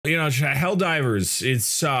You know, Helldivers,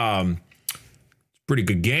 it's pretty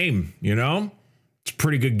good game, you know? It's a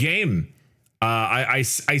pretty good game. I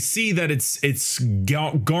see that it's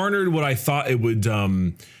garnered what I thought it would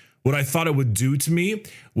do to me,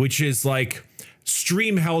 which is like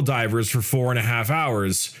stream Helldivers for 4.5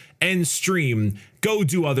 hours, end stream, go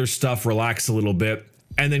do other stuff, relax a little bit,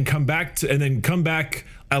 and then come back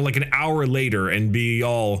like an hour later and be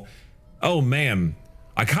all, oh man,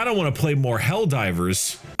 I kind of want to play more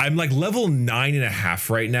Helldivers. I'm like level 9.5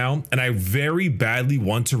 right now, and I very badly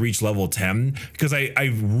want to reach level 10 because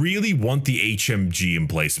I really want the HMG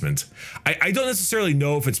emplacement. I don't necessarily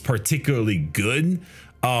know if it's particularly good,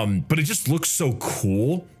 but it just looks so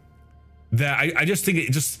cool that I just think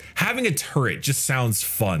it just having a turret just sounds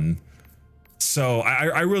fun. So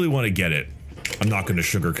I really want to get it. I'm not going to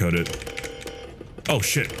sugarcoat it. Oh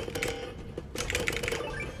shit.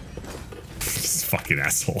 Fucking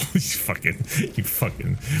asshole. You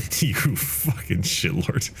fucking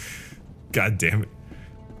shitlord. God damn it.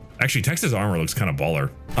 Actually, Texas armor looks kind of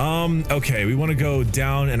baller. Okay, we want to go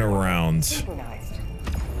down and around.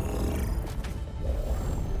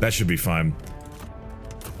 That should be fine.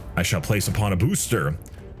 I shall place upon a booster.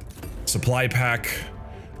 Supply pack.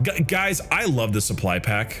 Guys, I love the supply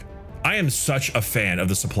pack. I am such a fan of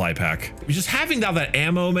the supply pack. Just having that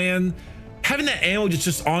ammo, man. Having that ammo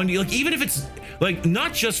just on you, like even if it's like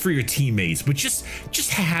not just for your teammates, but just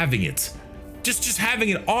having it, just having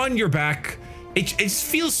it on your back, it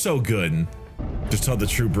feels so good. Just tell the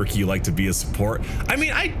true Bricky you like to be a support. I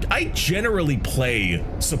mean, I generally play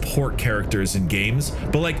support characters in games,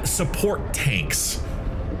 but like support tanks.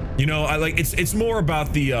 You know, I like it's more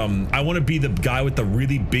about the I want to be the guy with the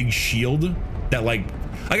really big shield that like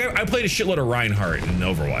I played a shitload of Reinhardt in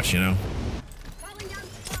Overwatch, you know.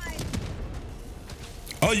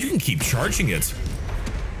 Oh, you can keep charging it.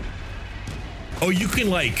 Oh, you can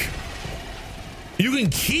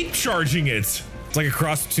keep charging it. It's like a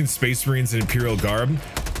cross between Space Marines and Imperial Guard.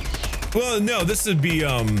 Well, no, this would be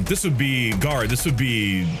Guard. This would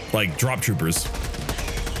be like drop troopers.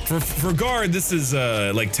 For Guard, this is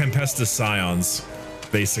like Tempestus Scions,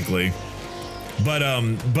 basically. But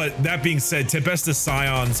that being said, Tempestus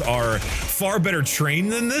Scions are far better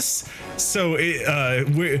trained than this, so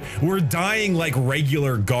we're dying like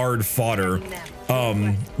regular Guard fodder,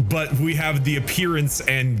 but we have the appearance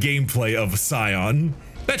and gameplay of Scion.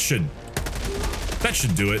 That should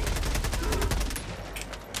do it,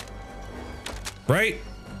 right?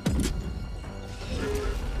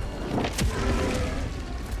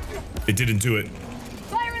 It didn't do it.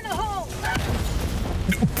 Fire in the hole.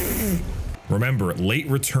 Remember, late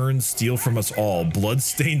returns steal from us all.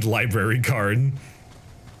 Bloodstained library card.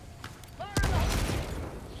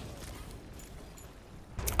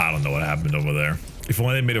 I don't know what happened over there. If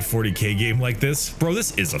only they made a 40K game like this. Bro,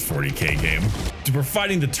 this is a 40K game. Dude, we're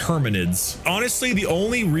fighting the Terminids. Honestly, the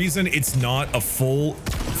only reason it's not a full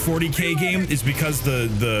 40K game is because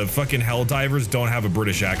the fucking Helldivers don't have a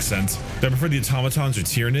British accent. Do I prefer the automatons or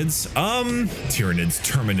Tyranids?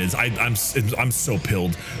 Terminids. I'm so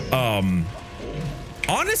pilled.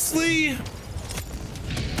 Honestly,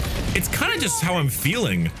 it's kind of just how I'm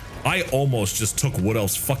feeling. I almost just took Wood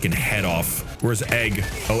Elf's fucking head off. Where's Egg?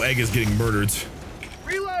 Oh, Egg is getting murdered.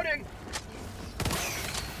 Reloading.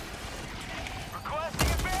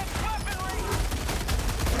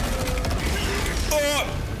 Oh!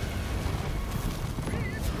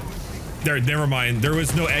 There, never mind. There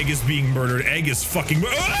was no Egg is being murdered. Egg is fucking.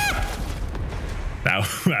 Ah!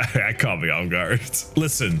 That caught me off guard.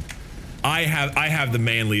 Listen. I have the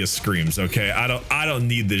manliest screams, okay? I don't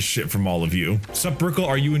need this shit from all of you. Sup, Brickle,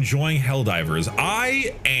 are you enjoying Helldivers?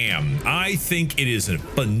 I am. I think it is a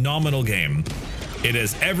phenomenal game. It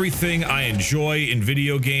has everything I enjoy in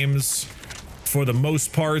video games for the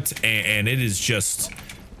most part, and it is just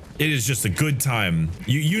a good time.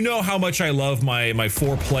 You know how much I love my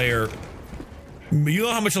 4-player. You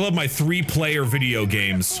know how much I love my 3-player video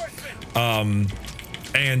games.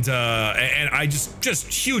 And I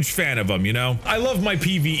just huge fan of them, you know. I love my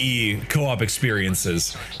PvE co-op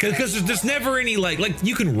experiences because there's never any like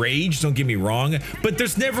you can rage, don't get me wrong, but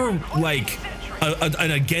there's never like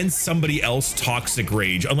an against somebody else toxic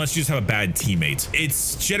rage unless you just have a bad teammate.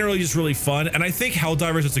 It's generally just really fun, and I think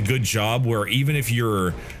Helldivers does a good job where even if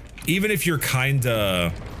you're kind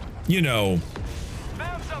of, you know,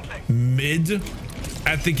 mid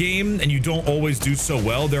at the game and you don't always do so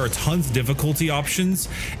well, there are tons of difficulty options,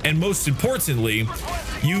 and most importantly,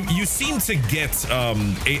 you seem to get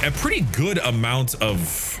a pretty good amount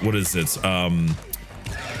of, what is it,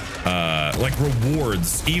 like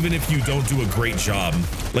rewards, even if you don't do a great job.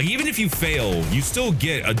 Like even if you fail, you still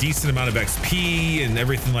get a decent amount of XP and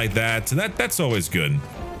everything like that. So that's always good.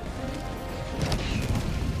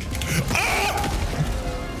 Ah!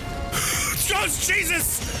 Oh,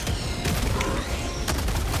 Jesus!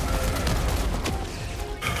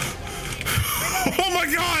 Oh my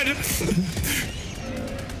God!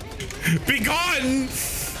 Be gone!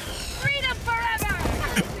 Freedom forever!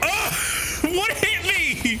 What hit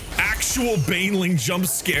me? Actual baneling jump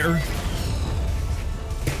scare.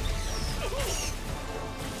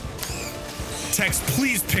 Tex,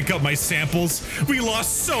 please pick up my samples. We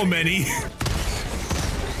lost so many.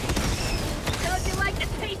 Don't you like the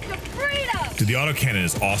taste of freedom? Dude, the autocannon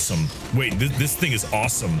is awesome. Wait, this thing is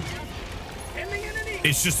awesome.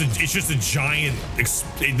 It's just a giant. This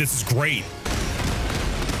is great.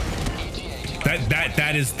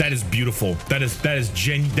 That is beautiful. That is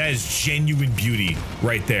genuine beauty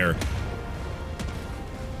right there.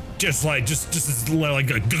 Just like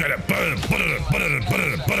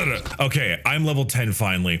okay, I'm level 10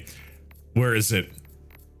 finally. Where is it?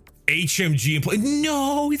 HMG and play.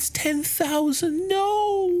 No, it's 10,000.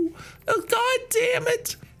 No. Oh, God damn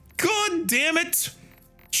it. God damn it.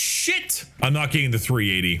 Shit. I'm not getting the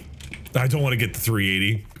 380. I don't want to get the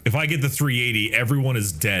 380. If I get the 380, everyone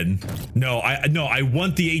is dead. No, I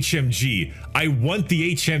want the HMG. I want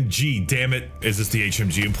the HMG. Damn it. Is this the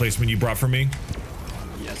HMG emplacement you brought for me?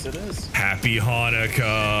 Yes, it is. Happy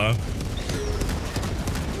Hanukkah.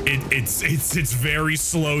 It's very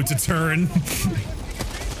slow to turn.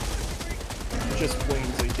 Just wait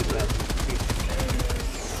until you get that.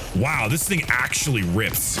 Wow, this thing actually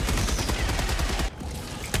rips.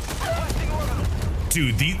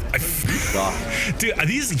 Dude,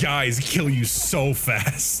 these guys kill you so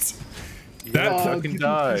fast. That fucking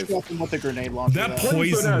dive. With the grenade launcher. That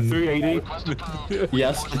poison. 380.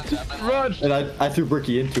 Yes. Run. And I threw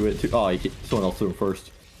Bricky into it too. Oh, someone else threw him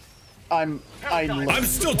first. I'm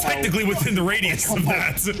still technically within the radius of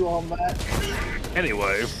that.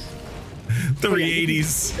 Anyway.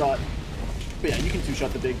 380s. Yeah, you can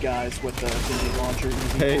two-shot the big guys with the grenade launcher.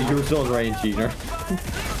 Hey, you were still in range, Gina.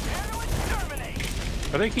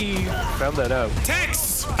 I think he found that out.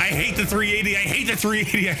 Tex! I hate the 380. I hate the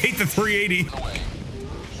 380. I hate the 380.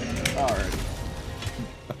 Alright.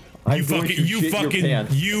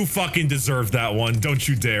 You fucking deserve that one. Don't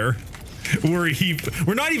you dare. We're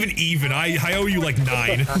not even. I owe you like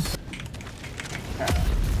 9.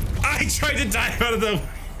 I tried to dive out of the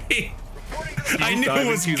way. I knew it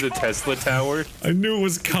was the Tesla tower. I knew it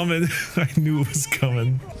was coming. I knew it was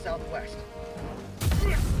coming. Southwest.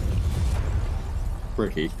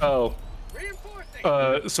 Bricky. Oh.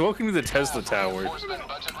 So welcome to the Tesla tower.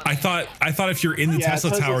 I thought if you're in the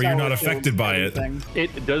Tesla tower, you're not affected by it.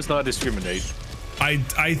 It does not discriminate. I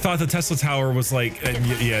thought the Tesla tower was like,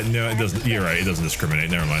 yeah, no, it doesn't. You're right. It doesn't discriminate.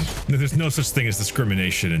 Never mind. There's no such thing as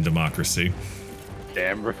discrimination in democracy.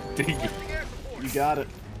 Damn. You got it.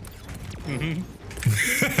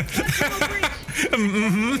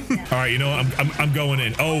 All right, you know, I'm going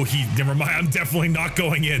in. Oh, never mind. I'm definitely not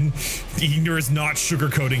going in. Igner is not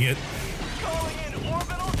sugarcoating it.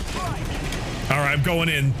 All right, I'm going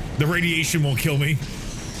in. The radiation won't kill me.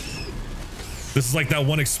 This is like that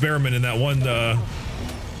one experiment in that one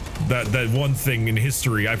that one thing in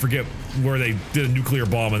history. I forget where they did a nuclear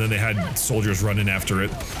bomb and then they had soldiers run in after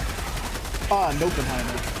it.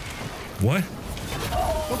 Oppenheimer. What?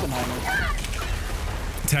 Oppenheimer.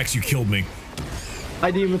 Tex, you killed me.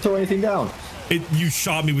 I didn't even throw anything down. You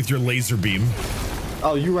shot me with your laser beam.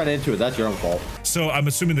 Oh, you ran into it. That's your own fault. So I'm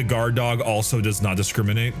assuming the guard dog also does not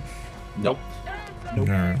discriminate. Nope. All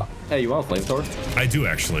right. Hey, you want a flamethrower? I do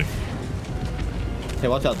actually. Hey,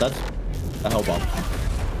 watch out. That's a hell bomb.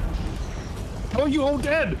 Oh, you all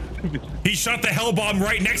dead. He shot the hell bomb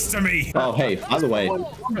right next to me. Oh, hey, by the way. On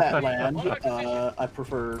that land, I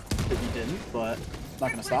prefer that you didn't, but I'm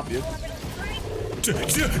not gonna stop you.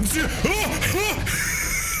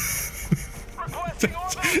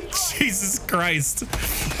 Jesus Christ.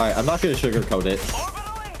 All right, I'm not gonna sugarcoat it.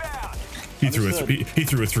 He threw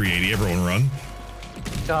a 380. Everyone run.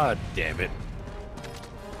 God damn it.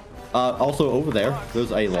 Also over there,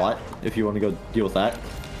 there's a lot. If you want to go deal with that.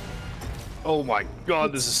 Oh my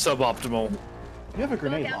God, this is suboptimal. You have a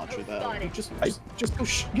grenade launcher though. You just go.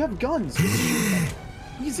 You have guns.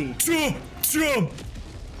 Easy.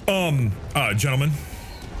 Gentlemen,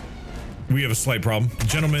 we have a slight problem.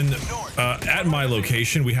 Gentlemen, at my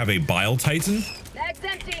location, we have a bile titan. Bag's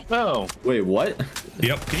empty. Oh. Wait, what?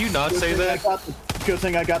 Yep. Can you not say that? Good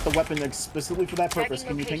thing I got the weapon specifically for that purpose.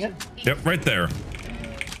 Can you ping it? Yep, right there.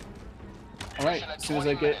 All right. As soon as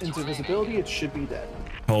I get into visibility, it should be dead.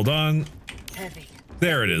 Hold on. Heavy.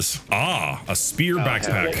 There it is. Ah, a spear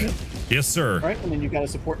backpack. Yes, sir. All right, and then you gotta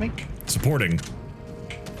support me. Supporting.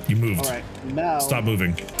 You moved. All right, now. Stop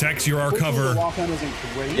moving. Tex, you're our cover. Walk on isn't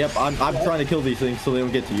great. Yep, I'm trying to kill these things so they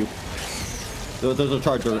don't get to you. There's a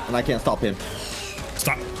charger, and I can't stop him.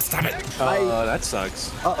 Stop it. That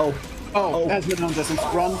sucks. Uh-oh. Oh, has been on distance.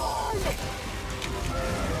 Run.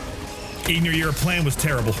 Ignar, your plan was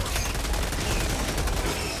terrible.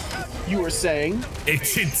 You were saying? It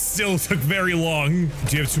still took very long.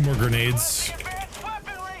 Do you have 2 more grenades?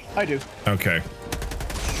 I do. Okay.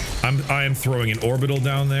 I am throwing an orbital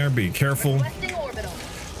down there. Be careful. Requesting orbital.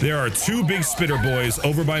 There are 2 big spitter boys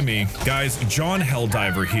over by me. Guys, John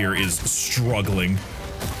Helldiver here is struggling.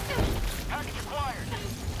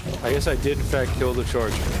 I guess I did in fact kill the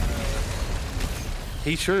charger.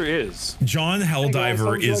 He sure is. John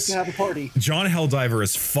Helldiver Hey guys, is like to have a party. John Helldiver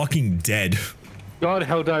is fucking dead. God,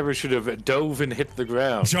 Helldiver should have dove and hit the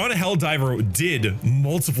ground. John Helldiver did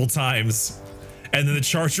multiple times. And then the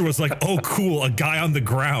charger was like, oh cool, a guy on the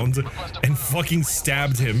ground, and fucking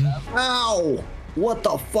stabbed him. Ow! What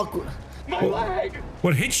the fuck? My leg!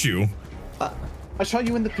 What hit you? I shot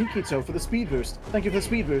you in the pinky toe for the speed boost. Thank you for the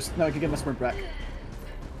speed boost. Now I can get my sprint back.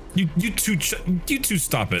 You two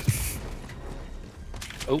stop it.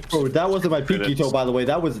 Oops. Bro, that wasn't my pinky toe, by the way.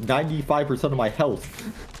 That was 95% of my health.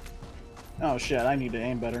 Oh shit, I need to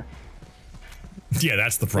aim better. Yeah,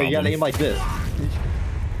 that's the Hey, problem. you gotta aim like this.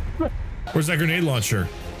 Where's that grenade launcher?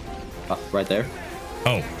 Right there.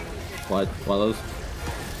 Oh, One of those.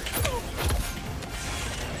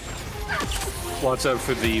 Watch out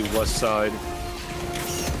for the west side.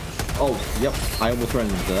 Oh, yep. I almost ran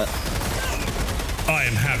into that. I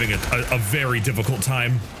am having a very difficult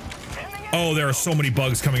time. Oh, there are so many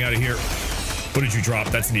bugs coming out of here. What did you drop?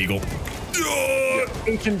 That's an eagle.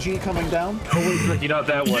 HMG coming down. Oh wait, Ricky, not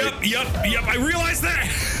that way. Yep. I realized that.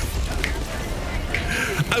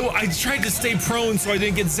 I tried to stay prone so I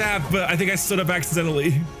didn't get zapped, but I think I stood up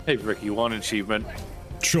accidentally. Hey, Ricky, you want an achievement?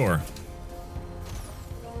 Sure.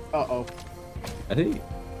 Uh-oh. I think.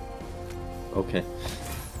 Okay.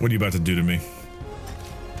 What are you about to do to me?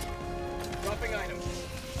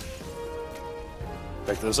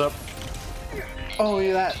 Pick those up. Oh,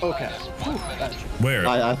 yeah, that. Okay. Whew, Where?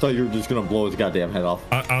 I thought you were just gonna blow his goddamn head off.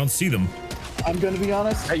 I don't see them. I'm gonna be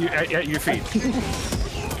honest. At your feet.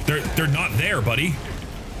 They're not there, buddy.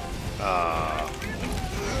 Yeah,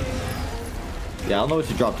 I don't know what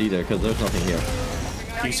you dropped either, because there's nothing here.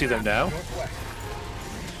 Can you see them now?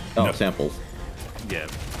 Oh, No. samples. Yeah.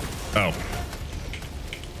 Oh.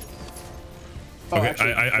 Oh, Okay,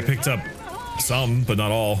 actually, I picked up some, but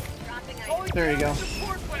not all. There you go.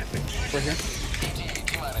 Right here.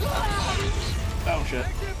 Oh shit.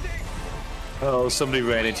 Oh, somebody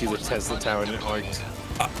ran into the Tesla tower and it arced.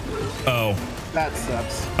 Oh. That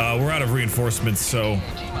sucks. We're out of reinforcements, so.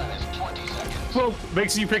 Well, make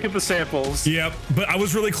sure you pick up the samples. Yep, but I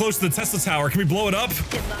was really close to the Tesla tower. Can we blow it up?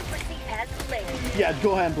 Democracy has landed. Yeah,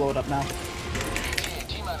 go ahead and blow it up now.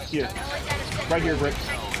 Here. Right here, Brick.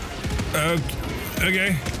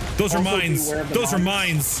 Okay. Those are Also mines. beware of the Those are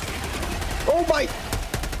mines. mines. Oh my!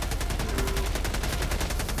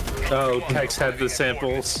 Oh, Tex had the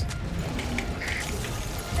samples.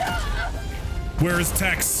 Where is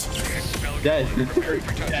Tex? Dead.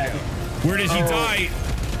 Where did he die?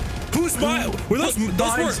 Who's mine? Were those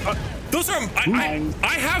Mines were those are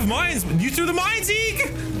I have mines. You threw the mines,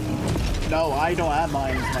 Eeg? No, I don't have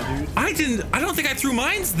mines, my dude. I don't think I threw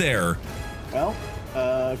mines there. Well,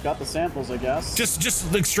 got the samples, I guess.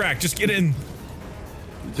 Just extract. Just get in.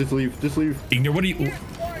 Just leave. Just leave. Ignar, what do you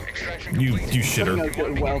shitter.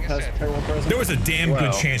 Well, terrible present. There was a damn good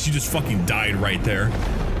Wow. chance you just fucking died right there.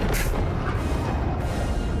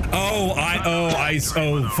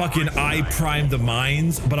 I primed the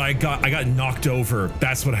mines, but I got knocked over.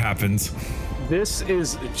 That's what happened. This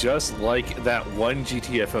is just like that one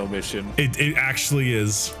GTFO mission. It actually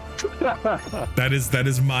is. That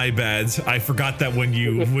is my bad. I forgot that when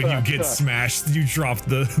you get smashed, you drop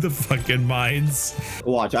the fucking mines.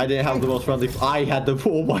 Watch, I didn't have the most friendly. I had the.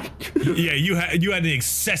 Oh my. Yeah, you had an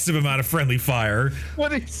excessive amount of friendly fire.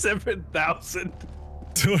 27,000.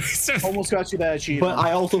 Almost got you that achievement. But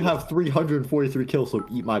I also have 343 kills, so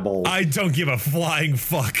eat my balls. I don't give a flying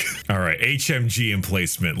fuck. All right, HMG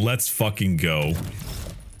emplacement. Let's fucking go.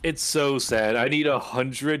 It's so sad. I need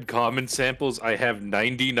 100 common samples. I have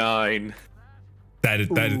 99. That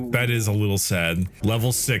is a little sad.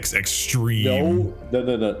 Level 6 extreme.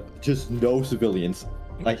 No. Just no civilians.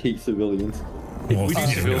 I hate civilians. Well, We yeah,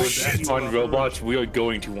 need no civilians shit. on robots. We are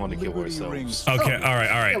going to want to kill ourselves. Okay, all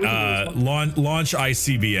right. we can do this one. Launch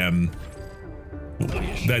ICBM.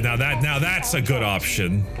 Now that's a good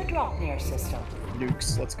option. The drop near system.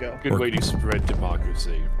 Nukes. Let's go. Good way to spread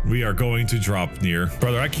democracy. We are going to drop near.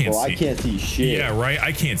 Brother, I can't see. I can't see shit. Yeah, right?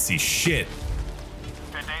 I can't see shit.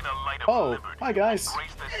 Oh, hi guys.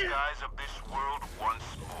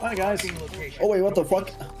 Hi guys. Oh wait, what the fuck?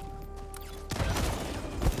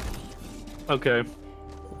 Okay.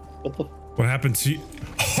 What the? What happened to you?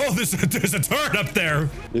 Oh, there's a turret up there.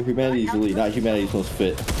 The humanity's elite, not humanity's most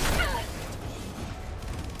fit.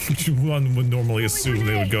 One would normally assume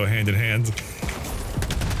they would go hand in hand.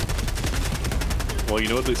 Well, you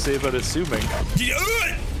know what they say about assuming.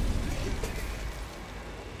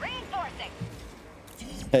 Reinforcing.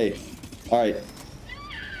 Hey, all right.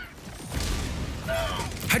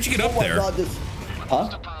 How'd you get up Oh my there? God, this.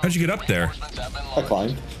 Huh? How'd you get up there? I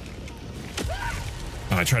climbed.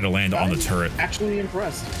 Oh, I tried to land on the turret. Actually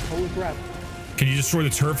impressed. Holy crap. Can you destroy the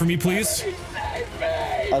turret for me, please?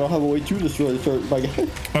 I don't have a way to destroy the turret, my guy.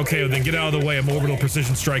 Okay, well, then get out of the way. I'm orbital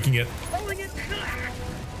precision striking it.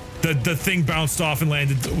 The thing bounced off and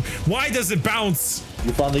landed. Why does it bounce?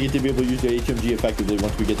 You finally get to be able to use the HMG effectively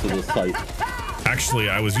once we get to this site. Actually,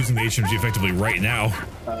 I was using the HMG effectively right now.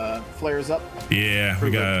 Flares up. Yeah,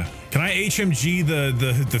 we got. Can I HMG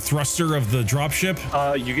the thruster of the dropship?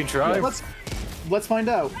 You can try. Yeah, let's find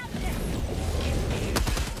out.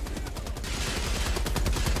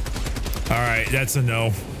 All right, that's a no.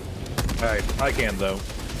 All right, I can though.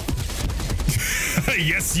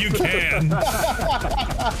 Yes, you can.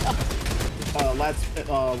 Lads,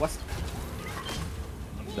 west.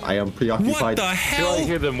 I am preoccupied. What the Until I hell?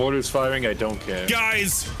 hear the mortars firing, I don't care.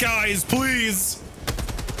 Guys, please.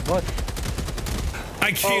 What?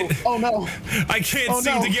 I can't. Oh no. I can't Oh,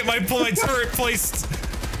 seem no. to get my turret placed.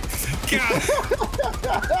 God.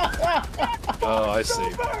 Oh, I see.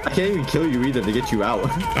 I can't even kill you either to get you out.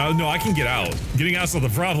 Oh no, I can get out. Getting out's not the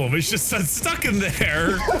problem. It's just stuck in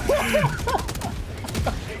there.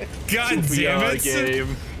 God damn it.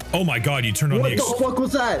 Game. Oh my God, you turned on What the the fuck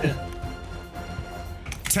was that?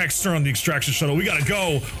 text on the extraction shuttle. We gotta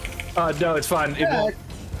go. No, it's fine. It won't.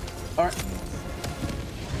 All right.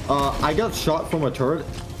 I got shot from a turret.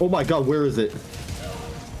 Oh my God, where is it?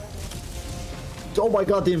 Oh my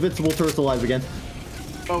God, the invincible turret's alive again.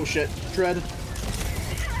 Oh shit. Tread.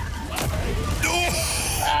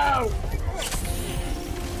 Oh!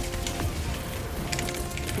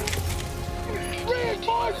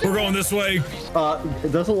 We're going this way.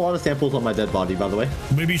 There's a lot of samples on my dead body, by the way.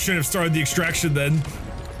 Maybe you shouldn't have started the extraction then.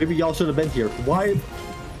 Maybe y'all should have been here. Why'd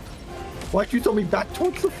you tell me back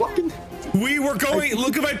towards the fucking... We were going,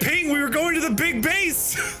 look at my ping. We were going to the big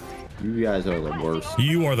base. You guys are the worst.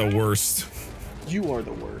 You are the worst. You are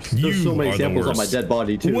the worst. There's so many are the samples on my worst. dead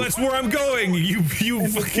body, too. Well, that's where I'm going. You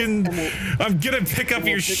fucking, I'm gonna pick up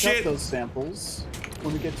We'll your pick shit. up those samples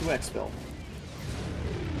when we get to exfil.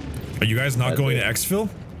 Are you guys not going to exfil?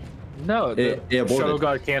 No, the It aborted. shuttle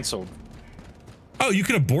got canceled. Oh, you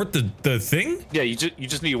can abort the thing? Yeah, you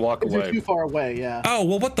just need to walk If you're away. too far away, yeah. Oh,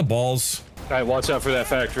 well, what the balls? All right, watch out for that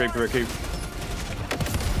factory, Bricky.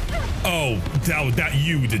 Oh, that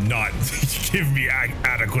you did not give me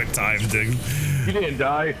adequate time to. You didn't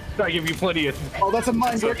die. I give you plenty of. Oh, that's a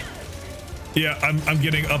mine brick. Yeah, I'm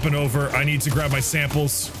getting up and over. I need to grab my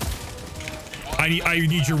samples. I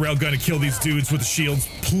need your railgun to kill these dudes with the shields,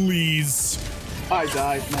 please. I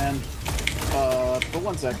died, man. For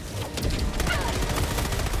 1 sec.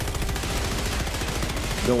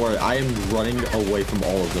 Don't worry, I am running away from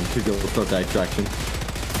all of them to go start that extraction.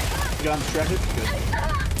 You got distracted?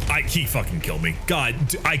 Good. He fucking killed me. God,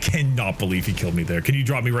 I cannot believe he killed me there. Can you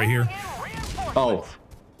drop me right here? Oh,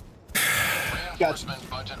 Gotcha.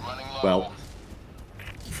 well,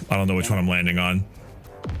 I don't know which one I'm landing on.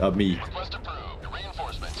 me.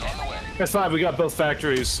 That's fine. We got both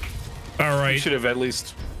factories. All We right, should have at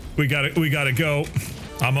least. we gotta go.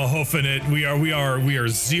 I'm a hoofing it. We are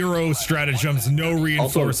zero stratagems, no Also,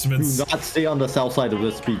 reinforcements. do not stay on the south side of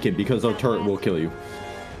this beacon because the turret will kill you.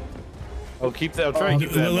 Oh, keep that. I'll try and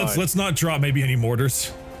keep that in mind. Let's not drop maybe any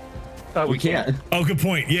mortars. We can't. Oh, good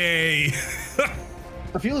point. Yay.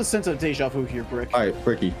 I feel a sense of deja vu here, Brick. All right,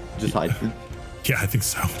 Bricky, just hide. Yeah, I think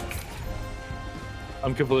so.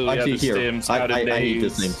 I'm completely out Actually, of here, stims, I out of need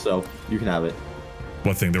this thing, days. so you can have it.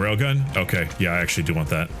 What thing? The railgun? Okay. Yeah, I actually do want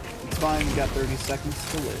that. It's fine, we got 30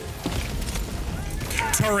 seconds to live.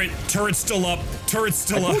 Turret's still up. Turret's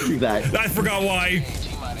still I up. told you that. I forgot why.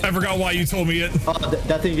 I forgot why you told me it.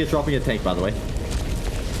 That thing is dropping a tank, by the way.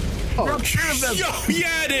 Oh, Yo,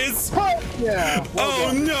 yeah, it is. yeah.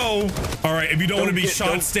 Oh no. All right, if you don't want to be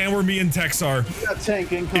shot, stand where me and Tex are. Got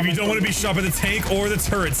tank incoming. If you don't want to be shot by the tank or the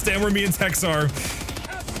turret, stand where me and Tex are.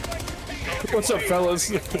 What's up, fellas?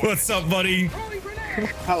 What's up, buddy?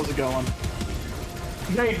 How's it going?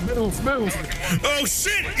 Nate, move, move. Oh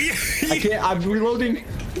shit! I can't. I'm reloading.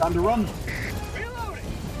 Time to run.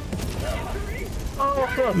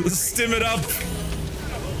 Stim it up.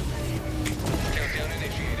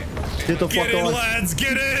 Get the Get fuck in, on. lads.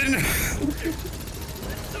 Get in.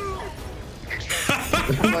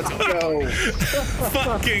 Let's go.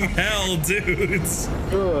 Fucking hell, dudes.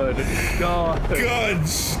 Good God.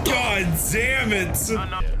 God damn it.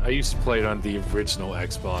 I used to play it on the original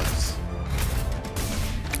Xbox.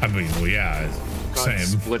 I mean, well, yeah, God,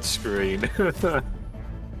 same. split screen. The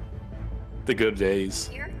good days.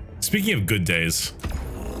 Speaking of good days,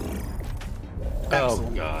 Oh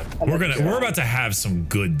Excellent. God. we're about to have some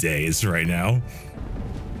good days right now.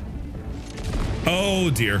 Oh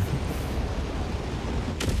dear.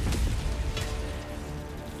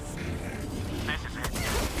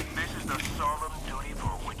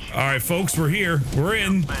 All right, folks, we're here. We're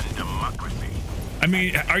in. I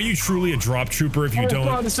mean, are you truly a drop trooper if you don't?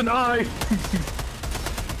 God, it's an eye.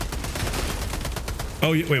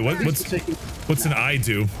 Oh, wait, what's an eye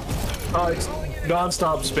do? It's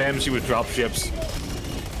non-stop spams you with drop ships.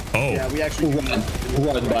 Oh, Yeah, we actually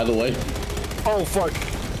Run, by the way. Oh fuck.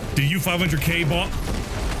 do you 500k bomb?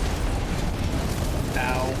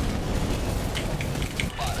 Ow.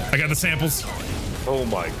 I got the samples. Oh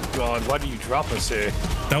my God. Why do you drop us here?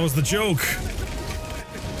 That was the joke.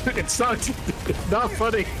 It's not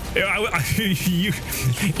funny.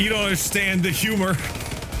 You don't understand the humor.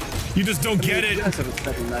 You just don't get it.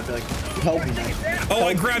 Help me now. Oh,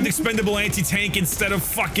 I grabbed expendable anti-tank instead of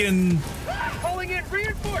fucking. Calling in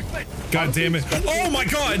reinforcements. God damn it! Oh my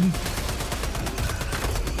god!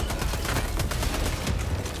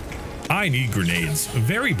 I need grenades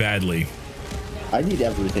very badly. I need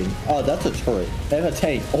everything. Oh, that's a turret and a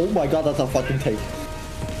tank. Oh my god, that's a fucking tank.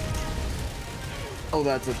 Oh,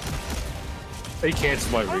 that's a. They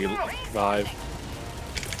canceled my revive.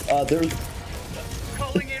 There's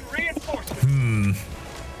Calling in reinforcements.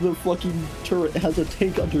 the fucking turret has a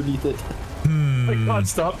tank underneath it. My God,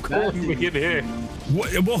 stop calling me in here.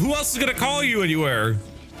 What, well, who else is gonna call you anywhere?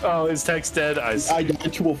 Oh, his tech's dead. I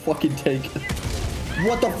died to a fucking tank.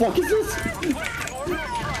 What the fuck is this?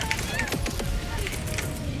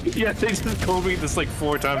 Yeah, they just called me this like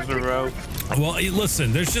 4 times in a row. Well,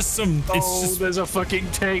 listen, there's just some. It's Oh, just. there's a fucking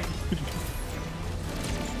tank.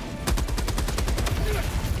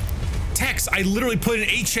 Tex, I literally put an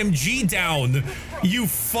HMG down. You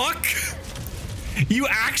fuck. You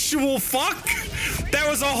actual fuck. That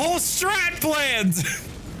was a whole strat planned.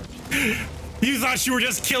 You thought you were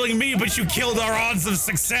just killing me, but you killed our odds of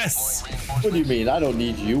success. What do you mean? I don't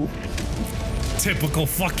need you. Typical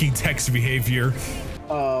fucking Tex behavior.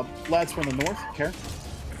 Lads from the north, care?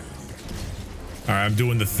 All right, I'm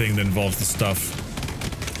doing the thing that involves the stuff.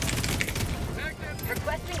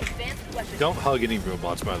 Requesting advanced weapons. Don't hug any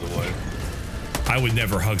robots, by the way. I would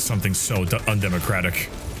never hug something so undemocratic.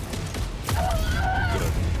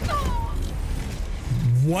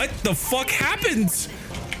 What the fuck happened?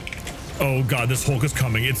 Oh god, this Hulk is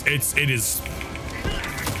coming. It is.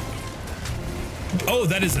 Oh,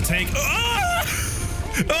 that is a tank. Ah!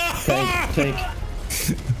 Ah! Tank.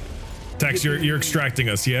 Tex, you're extracting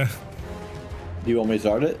us, yeah? Do you want me to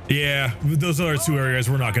start it? Yeah, those other 2 areas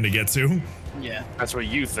we're not going to get to. Yeah. That's what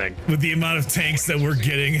you think. With the amount of tanks that we're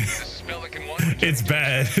getting, it's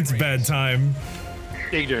bad. It's bad time.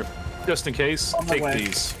 Danger. Just in case, On my take way.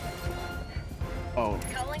 these. Oh,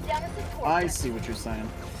 Calling down a support. I see what you're saying.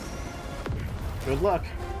 Good luck.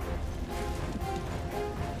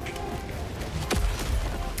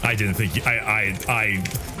 I didn't think I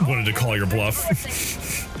wanted to call your bluff.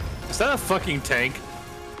 Is that a fucking tank?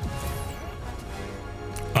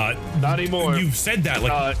 Not anymore. You've said that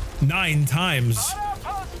like 9 times.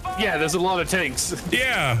 Yeah, there's a lot of tanks.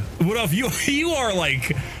 Yeah. What if you are like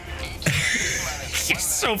you're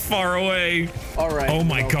so far away. All right. Oh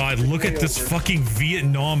my god, look at this fucking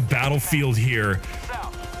Vietnam battlefield here.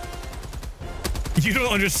 You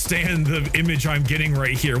don't understand the image I'm getting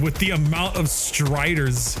right here with the amount of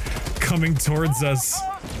striders coming towards us.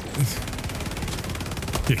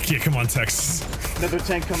 Yeah, come on, Tex. Another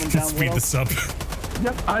tank coming down. Speed this up.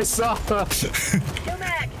 Yep, I saw.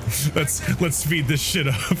 Let's speed this shit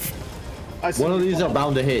up. One of these are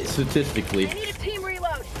bound to hit statistically. I need a team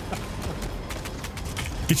reload.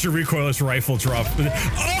 Get your recoilless rifle drop.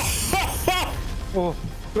 Oh! Oh,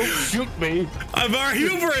 don't shoot me. I'm our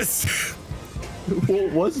hubris.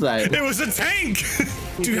 What was that? It was a tank.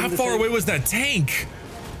 Dude, how far away was that tank?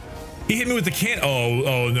 He hit me with the can.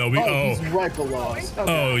 Oh no. Oh, he's rifle laws.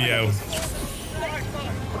 Okay. Oh yeah.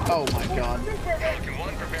 Oh my god.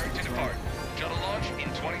 Shuttle launch in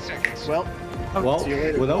 20 seconds. Well, Well, see you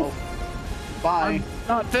later. well, Bye.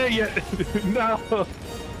 Not there yet. No.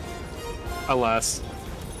 Alas,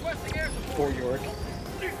 Requesting air support. Poor York.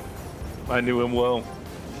 I knew him well.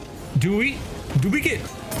 Do we get?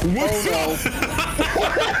 Oh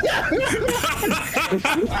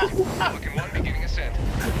Pelican 1 beginning ascent.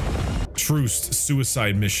 TROOST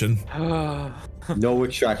suicide mission. no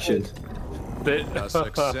extraction. A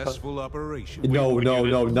successful operation. No,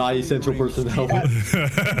 not essential personnel. no.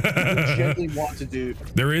 Gently want to do.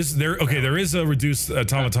 There is a reduced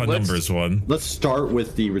automaton Let's- numbers one. Let's start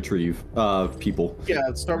with the retrieve people. Yeah,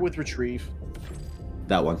 let's start with retrieve.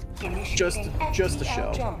 That one. Just a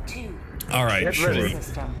show. All right, Get sure. ready.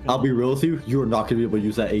 I'll be real with you. You are not gonna be able to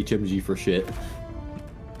use that HMG for shit.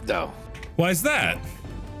 No. Why is that?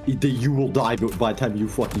 You will die by the time you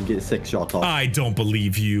fucking get 6 shots off. I don't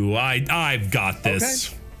believe you. I've got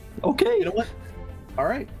this. Okay. You know what? All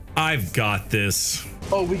right. I've got this.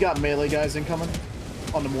 Oh, we got melee guys incoming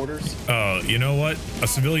on the mortars. Oh, you know what? A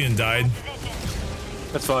civilian died.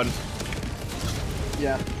 That's fun.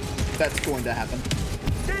 Yeah, that's going to happen.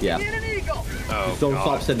 Yeah. Get an eagle. Oh, Don't God.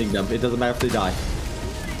 stop sending them. It doesn't matter if they die.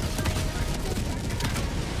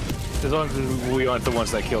 As long as we aren't the ones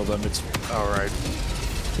that killed them, it's all right.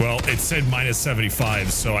 Well, it said minus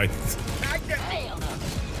 75, so I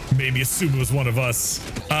maybe assume it was one of us.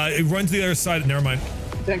 It runs to the other side. Never mind.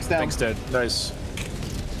 Thanks, down. Thanks, Ted. Nice.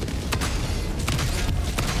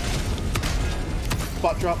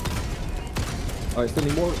 Spot drop. All right,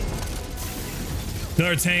 sending more.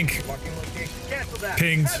 Another tank. Marking location. Cancel that.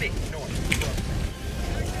 Pinged. Heavy.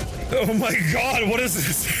 Oh my God! What is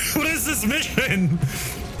this? What is this mission?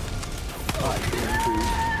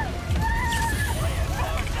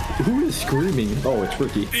 Who is screaming? Oh, it's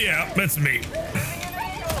Bricky. Yeah, that's me.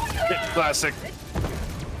 Classic.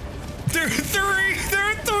 There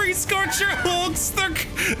are three Scorcher Hulks.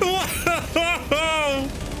 Whoa!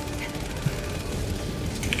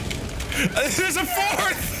 There's a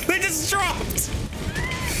fourth. They just dropped.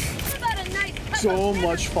 What a nice So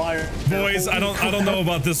much fire. Boys, I don't know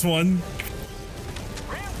about this one.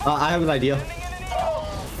 I have an idea.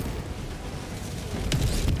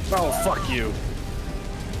 Oh, fuck you.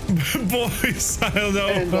 Boys, I don't know.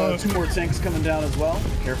 And 2 more tanks coming down as well.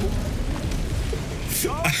 Careful.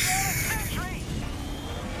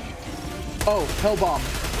 Oh, hell bomb.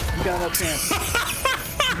 You got enough chance.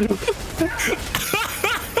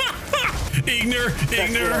 Ignore.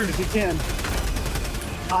 If you can.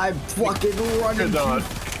 I'm fucking running. Good on.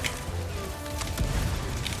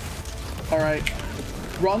 All right.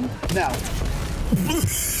 Run now.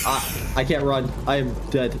 I can't run. I am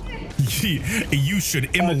dead. You should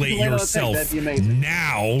immolate land on a tank, yourself that'd be amazing.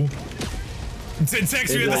 now. Tex,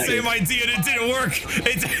 we had the same idea and it didn't work.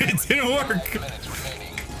 It didn't work.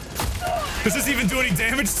 Does this even do any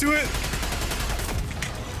damage to it?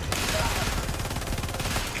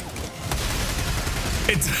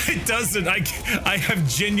 It doesn't. I have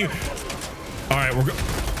genuine. All right,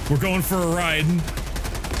 we're going for a ride.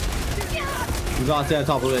 Do not stay on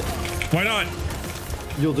top of it. Why not?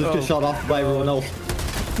 You'll just get shot off by everyone else.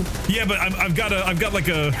 Yeah, but I've got a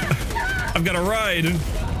ride.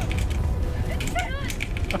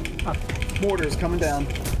 Mortars coming down.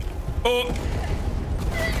 Oh.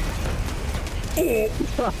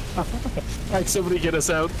 Alright, somebody get us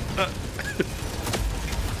out.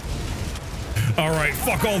 All right,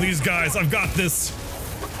 fuck all these guys. I've got this.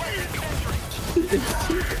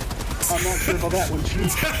 I'm not sure about that one,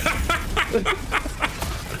 Chief.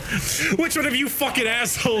 Which one of you fucking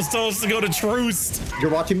assholes told us to go to TROOST?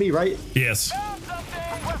 You're watching me, right? Yes.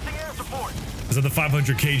 Is that the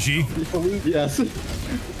 500 kg? Yes.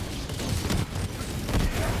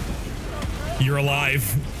 You're alive.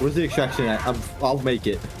 Where's the extraction at? I'll make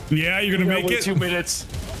it. Yeah, you're gonna make it. 2 minutes.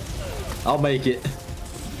 I'll make it.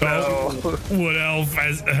 Oh, Wood Elf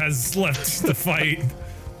has left the fight.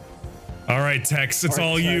 All right, Tex, it's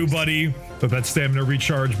all you, buddy. Let that stamina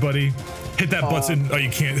recharge, buddy. Hit that button. Oh, you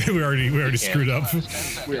can't. We already screwed up.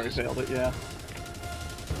 We already failed it, yeah.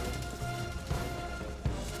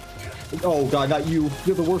 Oh god, not you.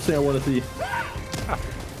 You're the worst thing I want to see.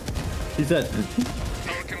 He said.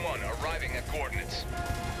 Pelican 1 arriving at coordinates.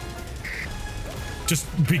 Just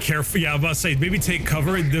be careful. Yeah, I'm about to say, maybe take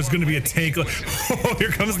cover. There's going to be a tank. Oh,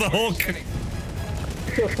 here comes the Hulk.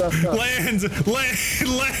 Land.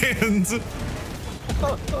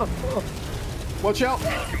 Watch out!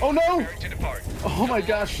 Oh no! Preparing to depart. Oh my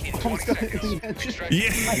gosh! Almost got hit in the engine.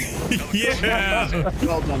 Yeah.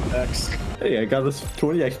 Well done, Dex. Hey, I got this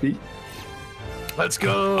 20 XP. Let's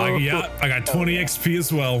go. I got 20 XP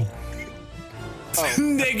as well. Oh.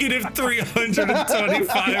 Negative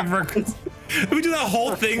 325 records. We do that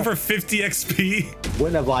whole thing for 50 XP.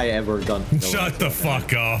 When have I ever done? No, Shut the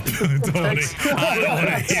fuck up. I don't want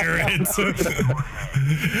to hear it.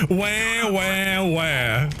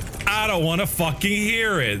 Wah. I don't want to fucking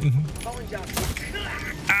hear it.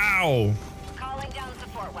 Ow. Calling down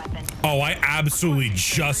support weapon. Oh, I absolutely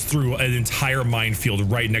just threw an entire minefield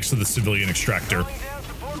right next to the civilian extractor.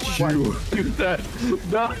 Do that.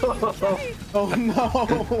 No. Oh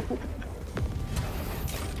no.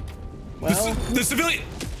 Well, The civilian.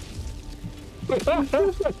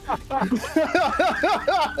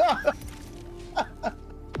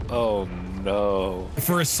 Oh no.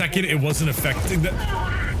 For a second, it wasn't affecting that.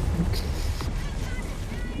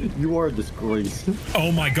 You are a disgrace.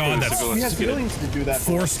 Oh my god, that's we have civilians to do that.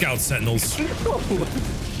 4 scout sentinels.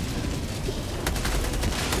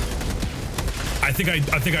 I think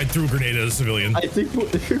I threw a grenade at a civilian. I think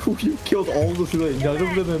you killed all the civilians. None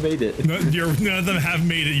of them have made it. None of them have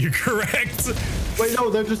made it. You're correct. Wait, no,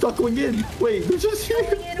 they're just not going in. Wait, they're just here.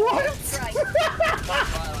 What?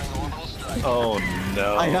 Oh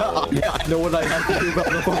no. I know what I have to do about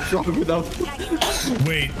the I'm strong enough.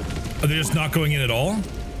 Wait, are they just not going in at all?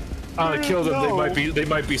 Kill them. No. They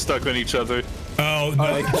might be stuck on each other. Oh no.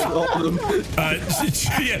 I killed all of them.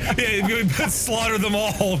 Yeah, slaughter them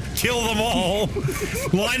all, kill them all,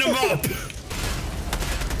 line them up.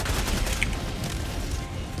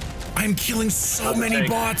 I'm killing so many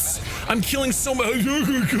bots. I'm killing so many.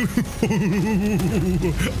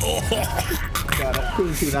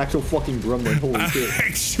 Couldn't see an actual fucking gremlin. Holy shit.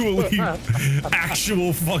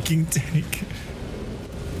 Actual fucking tank.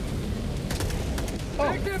 Oh,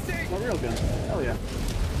 a real gun. Hell yeah.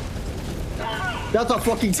 That's a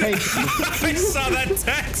fucking tank. I saw that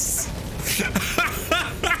text.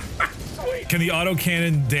 Can the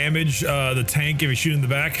autocannon damage the tank if you shoot in the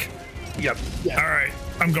back? Yep. Yeah. All right,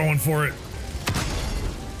 I'm going for it.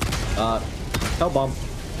 Hell bomb.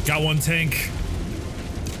 Got one tank.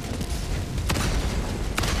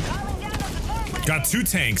 Got 2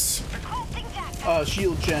 tanks.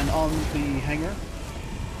 Shield gen on the hangar.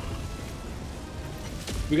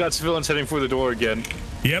 We got civilians heading for the door again.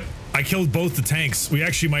 Yep, I killed both the tanks. We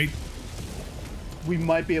actually might. We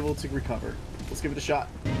might be able to recover. Let's give it a shot.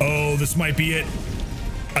 Oh, this might be it.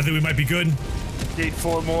 I think we might be good. Gate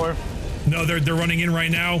 4 more. No, they're running in right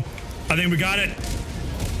now. I think we got it.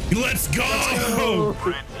 Let's go!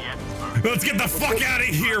 Let's get the fuck out of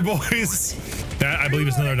here, boys. That I believe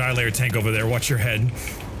is another annihilator tank over there. Watch your head.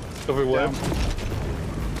 Over what?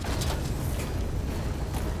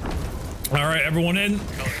 All right, everyone in.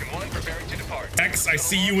 Pelican 1 preparing to depart. X, I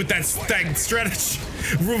see you with that strategy.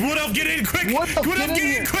 Wood Elf, get in quick! Wood Elf,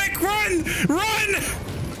 Get in quick! Run!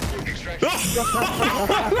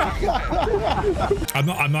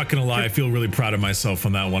 I'm not gonna lie. I feel really proud of myself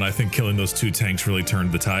on that one. I think killing those 2 tanks really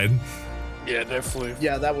turned the tide. Yeah, definitely.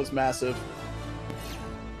 Yeah, that was massive.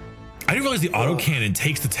 I didn't realize the autocannon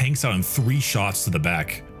takes the tanks out in 3 shots to the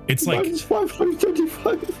back. It's like Minus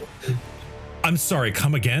 535. I'm sorry,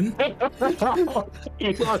 come again?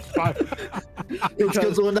 You lost 5. It's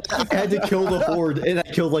because when I had to kill the horde and I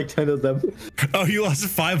killed like 10 of them. Oh, you lost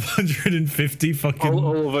 550 fucking.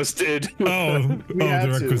 All of us did. Oh, We had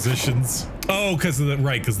the to. requisitions. Oh, because of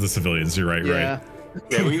the civilians. You're right, Yeah. right.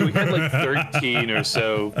 Yeah, we had like 13 or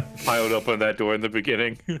so piled up on that door in the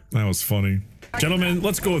beginning. That was funny. Gentlemen,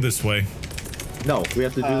 let's go this way. No, we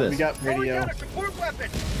have to do We this. got radio. Support weapon.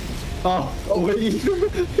 Oh, wait.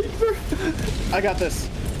 I got this.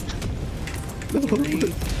 3,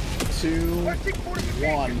 2,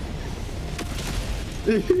 1.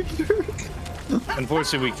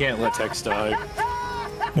 Unfortunately, we can't let Tex die.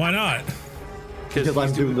 Why not? Because I'm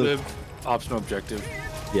he's doing the- optional objective.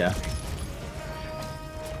 Yeah.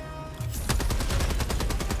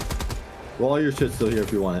 Well, all your shit's still here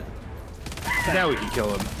if you want it. Now we can kill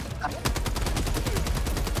him.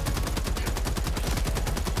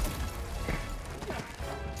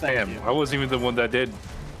 Thank Damn, you. I wasn't even the one that did.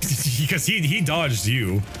 Because he dodged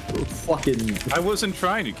you. Fucking I wasn't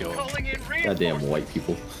trying to kill him. Calling in goddamn white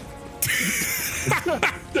people.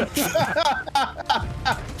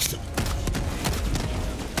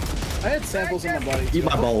 I had samples in my body. Eat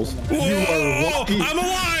my balls. Whoa, I'm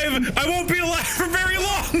alive! I won't be alive for very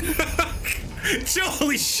long!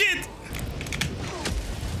 Holy shit!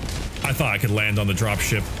 I thought I could land on the drop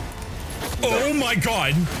ship. Oh my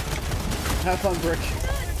god! Have fun, Brick.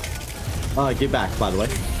 Get back, by the way.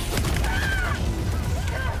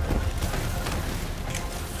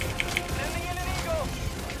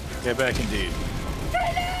 Get back indeed.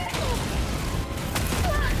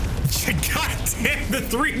 God damn, the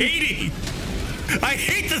 380! I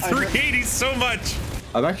hate the 380 so much!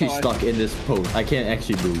 I'm actually stuck in this post. I can't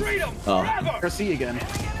actually move. Press C again.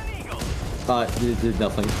 Did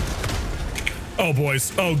nothing. Oh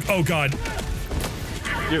boys. Oh god.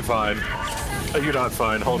 You're fine. You're not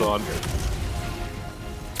fine. Hold on.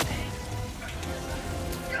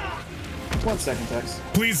 1 second, Tex.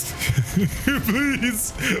 Please.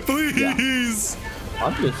 Please.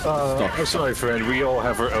 I'm just stuck. I'm sorry, friend. We all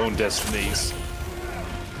have our own destinies.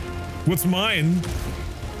 What's mine?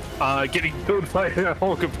 Getting killed by a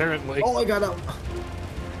Hulk, apparently. Oh, I got up.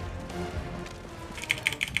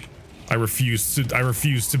 I refuse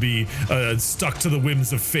to be stuck to the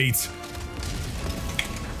whims of fate.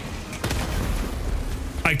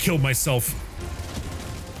 I killed myself.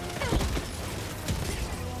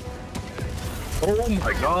 Oh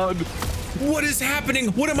my god. What is happening?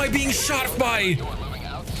 What am I being shot by?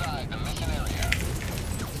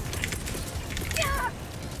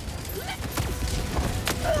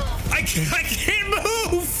 I can't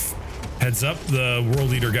move! Heads up, the world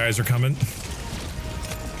leader guys are coming.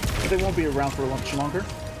 They won't be around for much longer.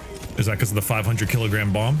 Is that because of the 500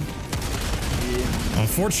 kilogram bomb? Yeah.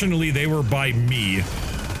 Unfortunately, they were by me.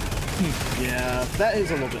 Yeah, that is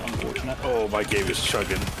a little bit unfortunate. Oh, my game is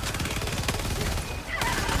chugging.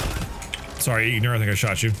 Sorry, Ignar, I think I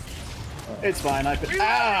shot you. It's fine.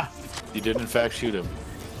 You did in fact shoot him.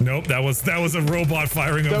 Nope, that was a robot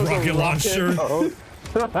firing a rocket launcher.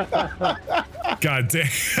 God damn,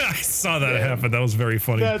 I saw that happen. That was very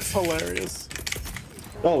funny. That's hilarious.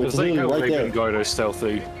 Oh, it's like literally how right Raven there. Guard are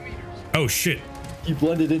stealthy. Oh shit. You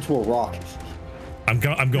blended into a rock. I'm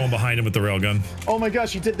going behind him with the railgun. Oh my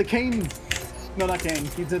gosh, he did the cane. No, not cane.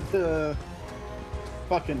 He did the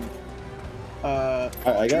fucking. Alright,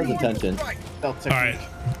 I got his attention. Stealth All right,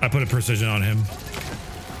 technique. I put a precision on him.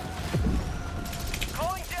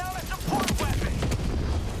 Calling down a support weapon.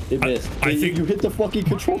 It missed. I think- you hit the fucking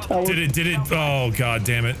control tower. Did it? Oh god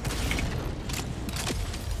damn it.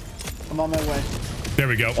 I'm on my way. There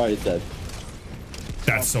we go. Alright, it's dead.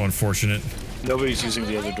 That's so unfortunate. Nobody's using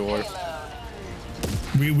the other door.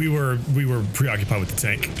 We were preoccupied with the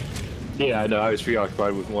tank. Yeah, I know. I was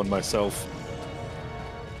preoccupied with one myself.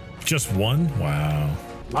 Just one? Wow.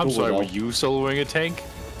 I'm Cool, sorry, though. were you soloing a tank?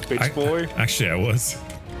 Bitch boy? Actually, I was.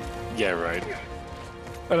 Yeah, right.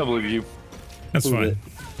 I don't believe you. That's Prove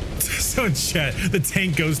fine. So in chat, the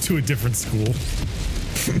tank goes to a different school.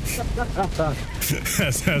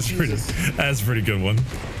 that's pretty good one.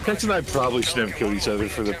 Tex and I probably shouldn't have killed each other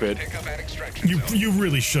for the bit. Pick up at extraction. You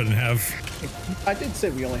really shouldn't have. I did say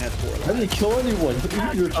we only had 4 left. I didn't kill anyone.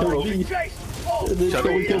 You're killing me. And then Shut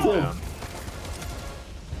someone it kills him. down.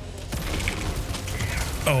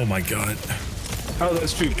 Oh my god. Oh,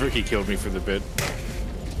 that's true. Bricky killed me for the bit.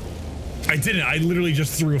 I didn't. I literally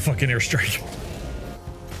just threw a fucking airstrike.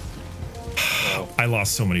 I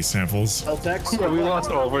lost so many samples. Tex. Yeah, we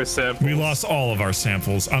lost all of our samples. We lost all of our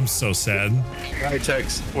samples. I'm so sad. Alright,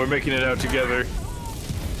 Tex. We're making it out together.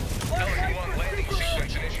 Pelican 1 landing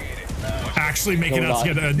sequence initiated. Actually making No, out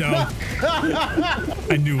not. together. No.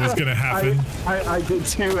 I knew it was gonna happen. I did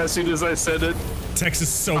too as soon as I said it. Tex is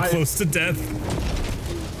so close to death.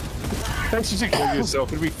 Tex, you should kill yourself.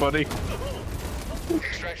 It'd be funny.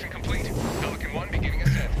 Extraction complete. Pelican 1 beginning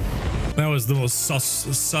ascent. That was the most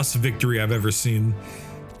sus victory I've ever seen.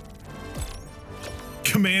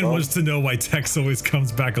 Command was to know why Tex always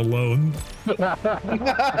comes back alone.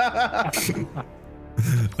 That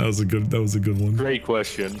was a good one. Great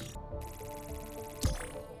question.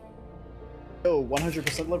 Oh,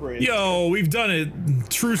 100% liberated. Yo, we've done it.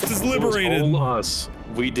 Troost is It was liberated. all us.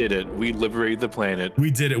 We did it. We liberated the planet.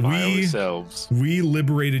 We did it. By ourselves. We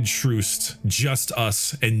liberated Troost. Just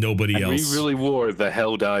us and nobody And else. we really wore the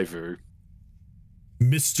Helldiver.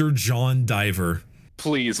 Mr. John Diver.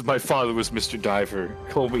 Please, my father was Mr. Diver.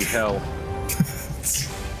 Call me Hell.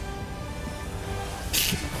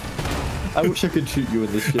 I wish I could shoot you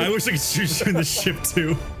in this ship. I wish I could shoot you in the ship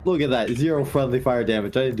too. Look at that. 0 friendly fire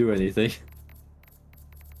damage. I didn't do anything.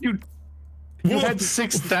 You had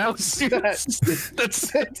 6,000. That's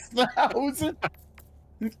 6,000.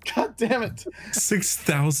 God damn it.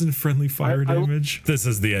 6,000 friendly fire damage. This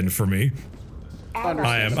is the end for me.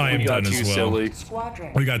 I am We got done too as well. silly.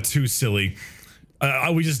 We got too silly.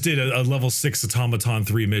 We just did a level 6 automaton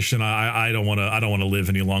 3 mission. I don't want to live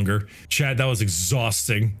any longer. Chad, that was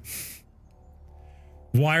exhausting.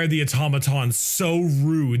 Why are the automatons so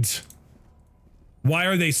rude? Why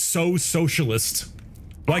are they so socialist?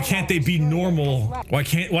 Why can't they be normal? Why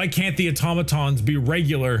can't the automatons be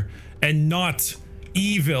regular and not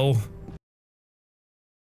evil